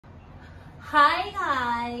Hi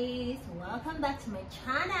guys, welcome back to my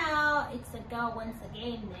channel. It's the girl once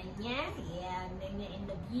again, Nanya. Yeah, Nanya in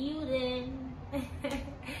the building.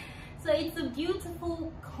 So it's a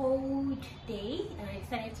beautiful cold day and I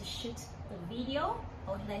decided to shoot the video.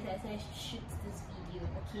 Or I decided to shoot this video,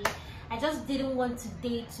 okay? I just didn't want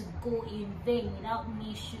today to go in vain without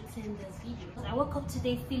me shooting this video. I woke up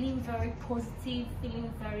today feeling very positive,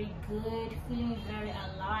 feeling very good, feeling very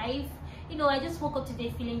alive. You know, I just woke up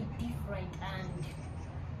today feeling different and,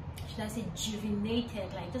 should I say,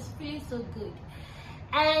 rejuvenated, like just feeling so good.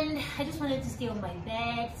 And I just wanted to stay on my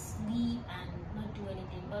bed, sleep and not do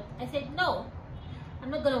anything. But I said, no, I'm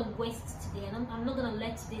not gonna waste today and I'm not gonna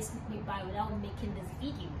let today slip me by without making this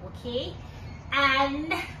video, okay?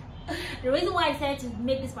 And the reason why I decided to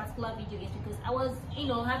make this particular video is because I was, you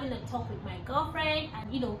know, having a talk with my girlfriend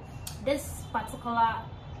and, you know, this particular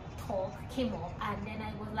talk came up and then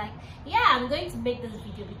I was like, yeah, I'm going to make this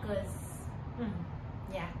video because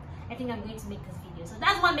yeah, I think I'm going to make this video. So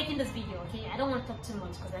that's why I'm making this video, okay? I don't want to talk too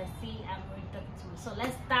much because I see I'm already talking too much. So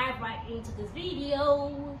let's dive right into this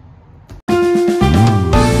video.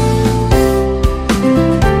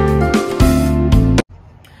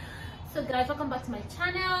 So guys, welcome back to my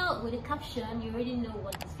channel. With the caption, you already know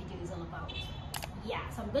what this video is all about. Yeah,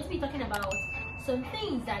 so I'm going to be talking about some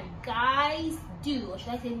things that guys do, or should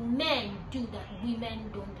I say men do, that women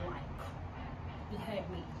don't like. You heard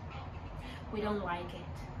me. We don't like it.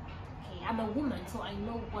 Okay, I'm a woman, so I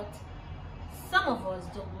know what some of us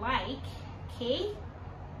don't like. Okay,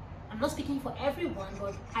 I'm not speaking for everyone,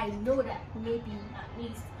 but I know that maybe at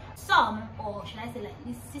least some, or should I say like at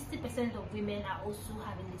least 60% of women are also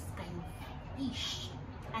having this kind of issue,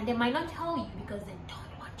 and they might not tell you because they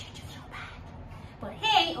don't want you to feel bad. But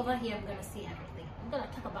hey, over here I'm gonna say everything. I'm gonna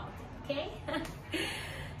talk about it, okay?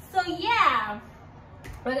 So yeah,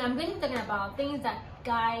 but I'm going to be talking about things that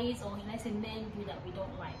guys, or should I say men, do that we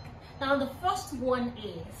don't like. Now the first one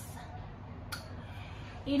is,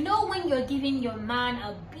 you know, when you're giving your man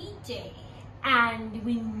a BJ and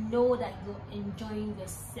we know that you're enjoying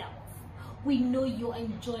yourself, we know you're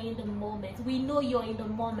enjoying the moment, we know you're in the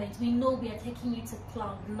moment, we know we are taking you to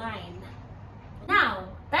cloud 9. Now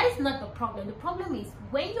that is not the problem. The problem is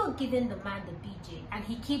when you're giving the man the BJ and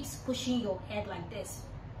he keeps pushing your head like this.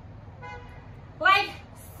 Like,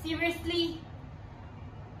 seriously,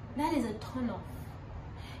 that is a turn off.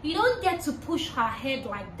 You don't get to push her head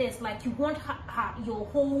like this, like you want your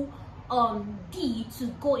whole D to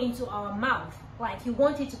go into our mouth, like you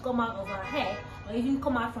want it to come out of our head or even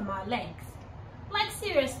come out from our legs. Like,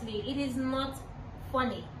 seriously, it is not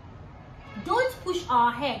funny. Don't push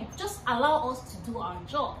our head, just allow us to do our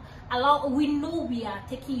job. We know we are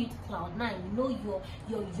taking you to cloud 9. We know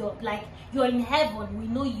you're like you're in heaven. We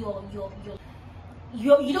know you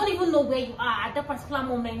don't even know where you are at that particular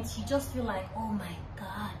moment. You just feel like, oh my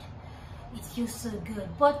god, it feels so good.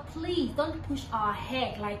 But please don't push our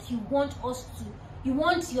head like you want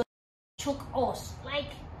your choke us.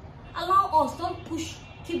 Like, allow us, don't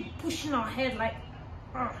keep pushing our head like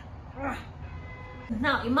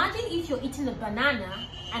Now imagine if you're eating a banana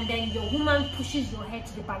and then your woman pushes your head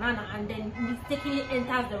to the banana and then mistakenly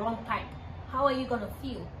enters the wrong pipe. How are you gonna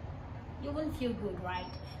feel? You won't feel good, right?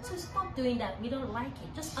 So stop doing that. We don't like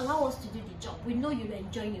it. Just allow us to do the job. We know you're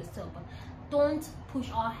enjoying yourself, but don't push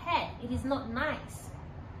our head. It is not nice.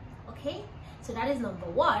 Okay, so that is number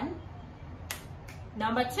 1.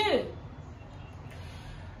 Number 2,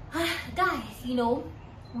 guys, you know,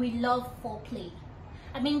 we love foreplay.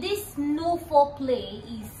 I mean, this no foreplay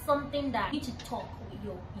is something that you need to talk with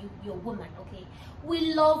your woman, okay?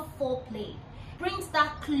 We love foreplay. Brings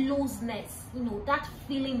that closeness, you know, that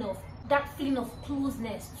feeling of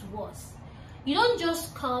closeness to us. You don't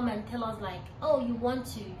just come and tell us like, oh, you want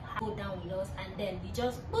to go down with us, and then you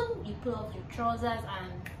just boom, you pull off your trousers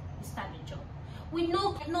and you start the job. We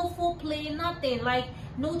know no foreplay, nothing, like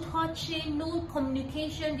no touching, no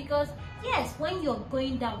communication, because yes, when you're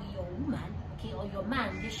going down with your woman, okay, or your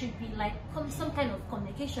man, there should be like some kind of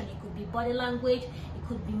communication. It could be body language, it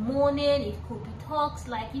could be moaning, it could be talks,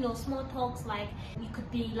 like, you know, small talks, like it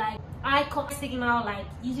could be like eye contact signal, like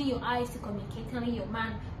using your eyes to communicate, telling your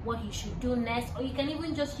man what he should do next. Or you can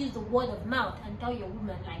even just use the word of mouth and tell your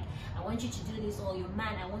woman like, I want you to do this, or your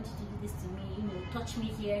man, I want you to do this to me, you know, touch me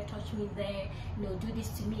here, touch me there, you know, do this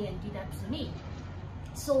to me and do that to me.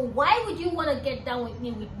 So why would you want to get down with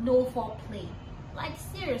me with no foreplay? Like,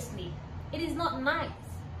 seriously, it is not nice.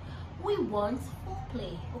 We want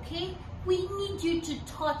foreplay, okay? We need you to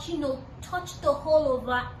touch, you know, touch the whole of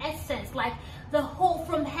our essence, like the whole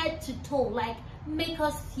from head to toe, like make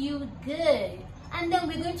us feel good. And then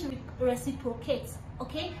we're going to reciprocate,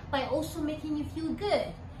 okay, by also making you feel good.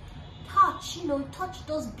 Touch, touch, you know, touch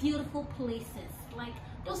those beautiful places, like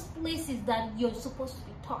those places that you're supposed to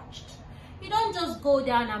be touched. You don't just go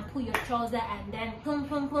down and pull your trouser and then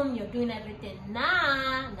you're doing everything.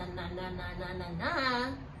 Nah.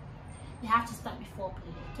 You have to start before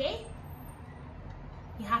play, okay?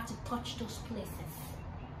 You have to touch those places.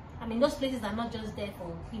 I mean, those places are not just there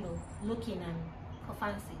for, you know, looking and for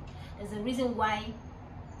fancy. There's a reason why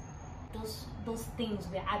those things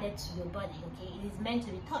were added to your body, okay? It is meant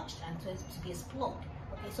to be touched and to be explored,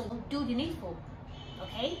 okay? So do the needful,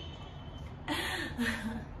 okay?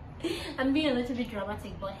 I'm being a little bit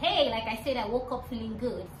dramatic, but hey, like I said, I woke up feeling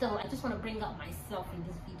good, so I just want to bring out myself in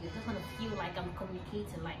this video. I just want to feel like I'm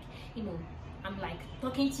communicating, like, you know, I'm like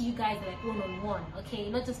talking to you guys like one-on-one,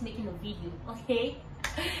 okay? Not just making a video, okay?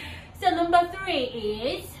 So number 3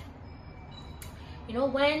 is, you know,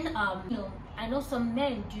 when you know, I know some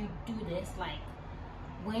men do this, like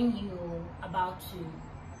when you're about to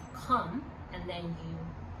come and then you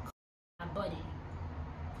come a body.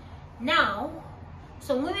 Now,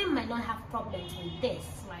 some women might not have problems with this,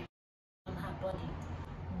 like on her body,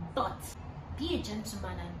 but be a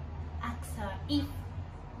gentleman and ask her if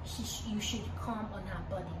you should come on her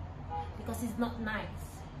body, because it's not nice.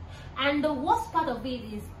 And the worst part of it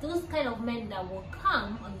is those kind of men that will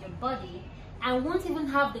come on your body and won't even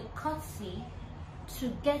have the courtesy to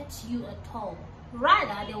get to you at all.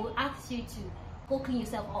 Rather, they will ask you to go clean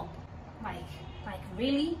yourself up. Like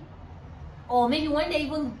really? Or maybe when they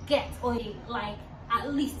even get, or they, like,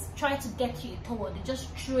 at least try to get you a towel, they just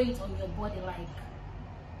throw it on your body like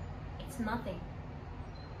it's nothing.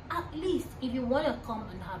 At least if you want to come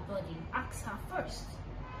on her body, ask her first.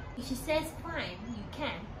 If she says fine, you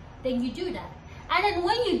can, then you do that. And then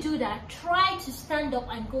when you do that, try to stand up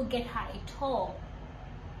and go get her a towel.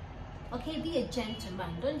 Okay, be a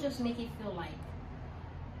gentleman. Don't just make it feel like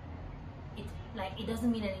it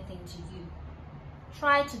doesn't mean anything to you.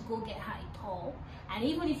 Try to go get her a towel, and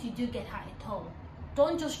even if you do get her a towel,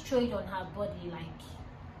 don't just throw it on her body like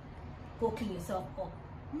go clean yourself up.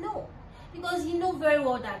 No, because you know very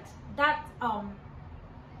well that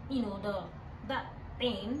you know, that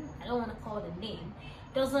thing, I don't want to call the name,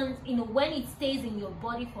 doesn't, you know, when it stays in your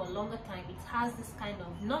body for a longer time, it has this kind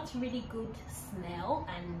of not really good smell,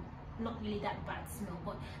 and not really that bad smell,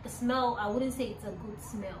 but the smell, I wouldn't say it's a good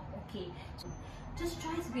smell, okay? So just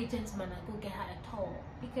try to be a gentleman and go get her a towel,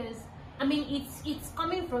 because I mean it's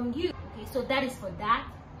coming from you, okay? So that is for that.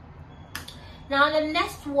 Now the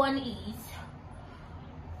next one is,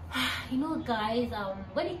 you know guys,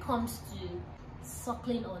 when it comes to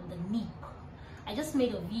suckling on the nip, I just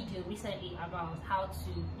made a video recently about how to,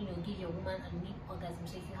 you know, give your woman a nip orgasm.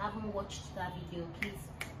 So if you haven't watched that video, please,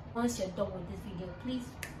 once you're done with this video, please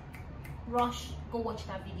rush, go watch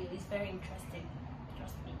that video. It's very interesting,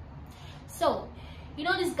 trust me. So, you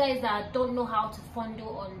know, these guys that don't know how to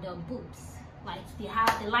fondle on the boobs, like they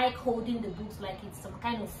like holding the boobs like it's some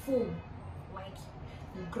kind of foam, like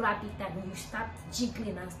you grab it and you start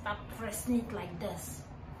jiggling and start pressing it like this.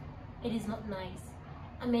 It is not nice.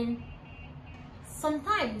 I mean,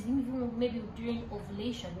 sometimes even maybe during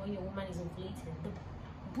ovulation, when your woman is ovulating, the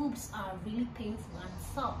boobs are really painful and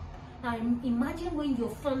soft. Now imagine when you're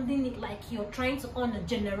fondling it like you're trying to on a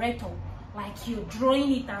generator, like you're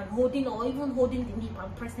drawing it and holding, or even holding the nip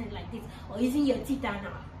and pressing it like this, or using your teeth and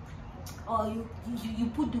or you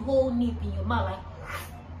put the whole nip in your mouth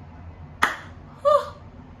like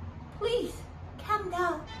please calm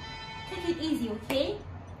down, take it easy, okay?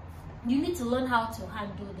 You need to learn how to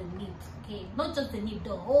handle the nip, okay? Not just the nip,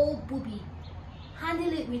 the whole boobie.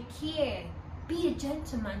 Handle it with care. Be a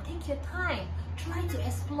gentleman, take your time. Try to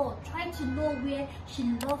explore, try to know where she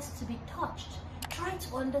loves to be touched. Try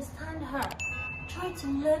to understand her. Try to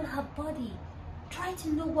learn her body. Try to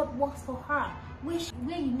know what works for her, where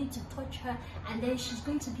you need to touch her, and then she's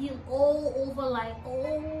going to be all over like,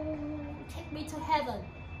 oh, take me to heaven.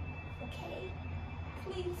 Okay?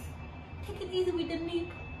 Please, take it easy with the nip.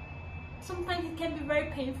 Sometimes it can be very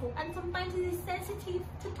painful, and sometimes it is sensitive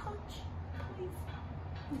to touch.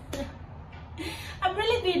 Please. I'm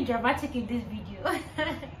really being dramatic in this video.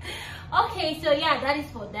 Okay, so yeah, that is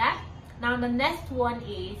for that. Now the next one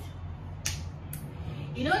is,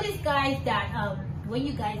 you know, these guys that when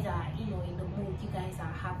you guys are, you know, in the mood, you guys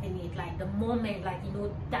are having it, like the moment, like, you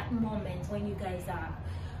know, that moment when you guys are,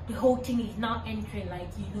 the whole thing is now entering, like,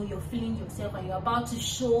 you know, you're feeling yourself and you're about to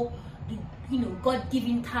show the, you know,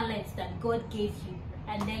 God-given talents that God gave you,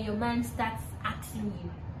 and then your man starts asking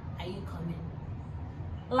you, are you coming?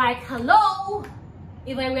 Like, hello,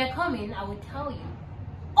 if I were coming, I would tell you,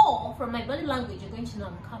 or from my body language, you're going to know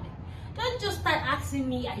I'm coming. Don't just start asking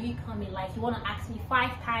me, are you coming? Like you want to ask me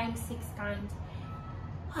 5 times, 6 times.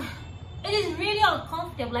 It is really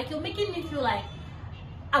uncomfortable. Like, you're making me feel like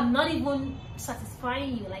I'm not even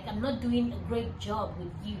satisfying you, like I'm not doing a great job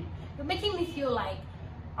with you. You're making me feel like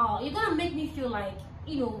you're gonna make me feel like,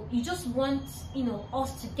 you know, you just want, you know,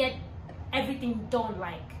 us to get everything done,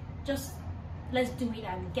 like just let's do it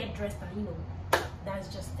and get dressed, and you know, that's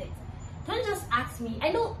just it. Don't just ask me.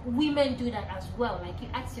 I know women do that as well, like you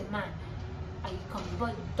ask your man, are you coming?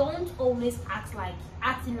 But don't always ask, like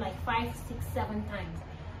acting like 5, 6, 7 times.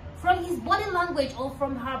 From his body language or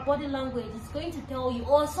from her body language, it's going to tell you,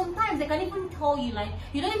 or sometimes they can even tell you, like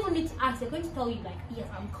you don't even need to ask, they're going to tell you like, yes,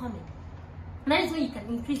 I'm coming. And that is when you can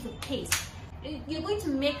increase the pace. You're going to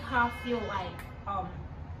make her feel like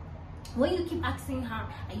when you keep asking her,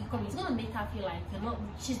 are you coming, it's going to make her feel like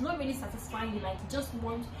she's not really satisfying you, like you just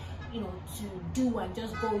want, you know, to do and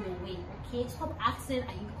just go your way. Okay, stop asking,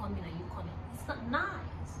 are you coming, are you coming? It's not nice.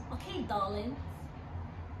 Okay, darling.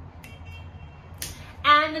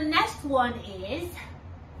 And the next one is,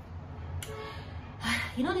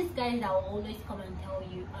 you know, these guys that will always come and tell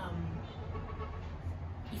you,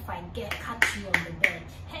 if I catch you on the bed,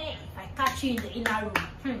 hey, if I catch you in the inner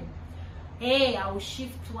room, hey, I will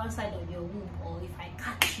shift to one side of your womb. Or if I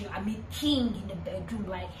catch you, I'm a king in the bedroom.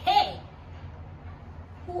 Like, hey,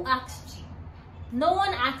 who asked you? No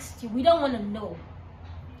one asked you. We don't want to know.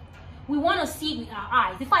 We want to see with our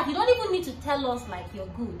eyes. In fact, you don't even need to tell us like you're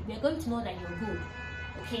good. We are going to know that you're good.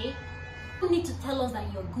 Okay, you need to tell us that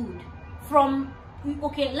you're good.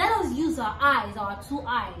 Okay, let us use our eyes, our 2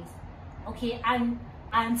 eyes, okay,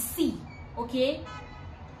 and see, okay,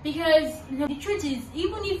 because you know, the truth is,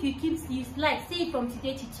 even if you like say from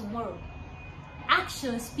today to tomorrow,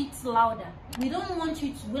 action speaks louder. We don't want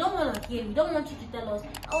you to, we don't want to hear, we don't want you to tell us,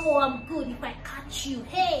 oh, I'm good, if I catch you,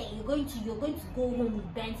 hey, you're going to go home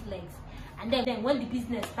with bent legs. And then when the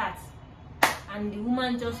business starts and the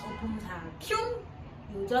woman just opens her, pew,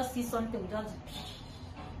 you just see something, just,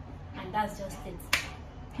 and that's just it.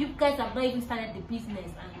 You guys have not even started the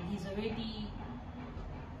business and he's already,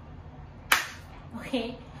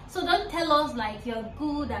 okay? So don't tell us like you're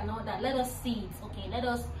good and all that. Let us see it, okay? Let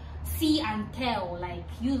us see and tell, like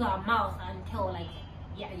use our mouth and tell, like,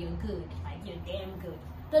 yeah, you're good, like you're damn good.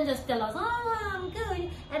 Don't just tell us, oh, I'm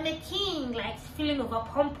good, I'm a king, like feeling over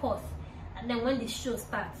pompous, and then when the show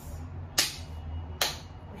starts,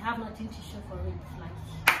 we have nothing to show for it. Like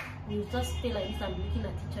we just stay like this and be looking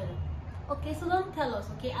at each other. Okay, so don't tell us,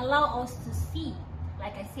 okay? Allow us to see.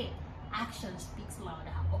 Like I said, action speaks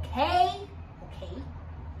louder. Okay? Okay.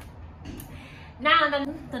 Now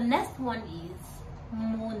the next one is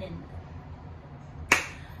moaning.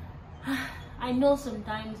 I know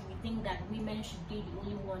sometimes we think that women should be the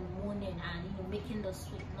only one moaning and, you know, making those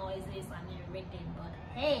sweet noises and everything, but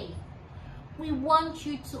hey, we want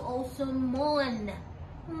you to also moan.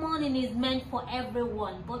 Moaning is meant for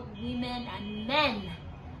everyone, both women and men.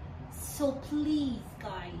 So please,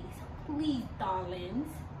 guys, please, darlings,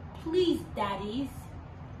 please, daddies,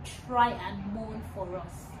 try and moan for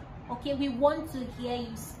us. Okay, we want to hear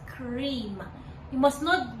you scream. You must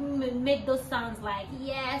not make those sounds like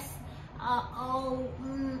yes,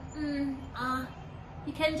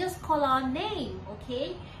 you can just call our name,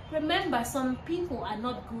 okay? Remember, some people are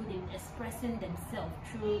not good in expressing themselves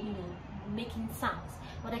through, you know, making sounds,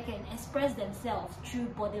 but they can express themselves through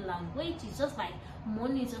body language. It's just like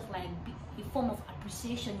moaning is just like a form of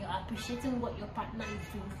appreciation. You're appreciating what your partner is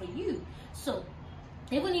doing for you. So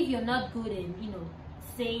even if you're not good in, you know,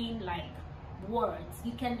 saying like words,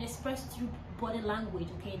 you can express through body language,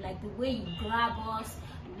 okay? Like the way you grab us,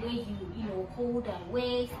 the way you know, hold our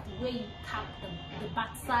waist, the way you tap the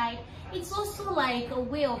backside. It's also like a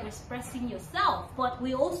way of expressing yourself. But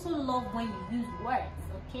we also love when you use words,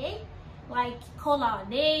 okay? Like call our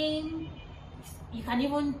name. You can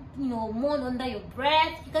even, you know, moan under your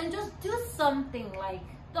breath. You can just do something. Like,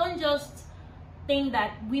 don't just think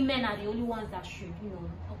that women are the only ones that should, you know,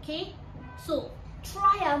 okay? So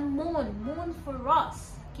try and moan for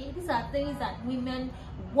us, okay? These are things that women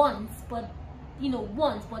want, but you know,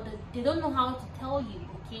 but they don't know how to tell you,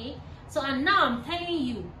 okay? So, and now I'm telling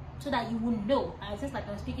you so that you will know. It's just like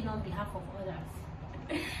I'm speaking on behalf of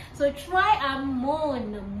others. So try and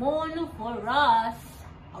moan for us,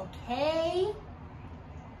 okay?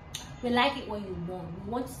 We like it when you moan.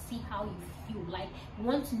 We want to see how you feel. Like, we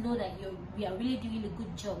want to know that we are really doing a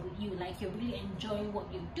good job with you. Like, you're really enjoying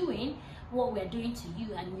what you're doing, what we're doing to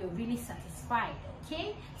you, and you're really satisfied,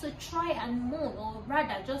 okay? So try and moan, or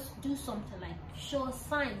rather just do something, like show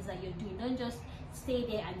signs that you're doing. Don't just stay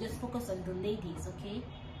there and just focus on the ladies, okay?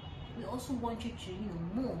 We also want you to, you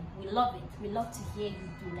know, moan. We love it. We love to hear you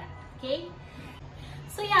do that, okay?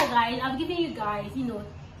 So yeah, guys, I've given you guys, you know,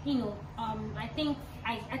 I think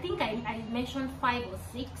I think I mentioned 5 or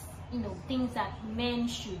 6, you know, things that men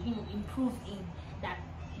should, you know, improve in, that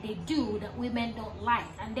they do that women don't like,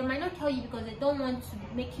 and they might not tell you because they don't want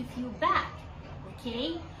to make you feel bad.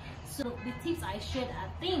 Okay, so the tips I shared are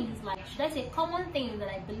things like, should I say, common things that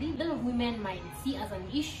I believe a lot of women might see as an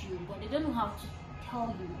issue, but they don't know how to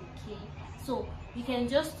tell you. Okay, so you can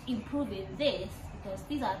just improve in this, because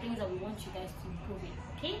these are things that we want you guys to improve in.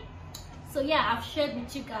 Okay, so yeah, I've shared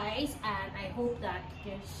with you guys, and I hope that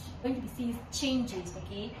there's going to be seeing changes.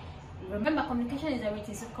 Okay, remember, communication is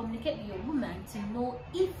everything, so communicate with your woman to know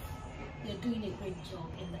if you're doing a great job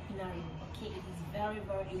in the inner room. Okay, it is very,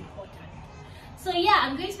 very important. So yeah,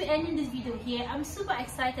 I'm going to be ending this video here. I'm super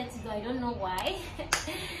excited to go, I don't know why.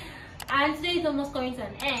 And today is almost coming to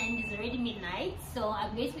an end. It's already midnight, so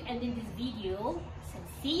I'm going to be ending this video. So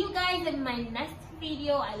see you guys in my next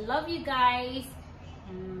video. I love you guys.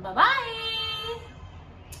 Bye bye.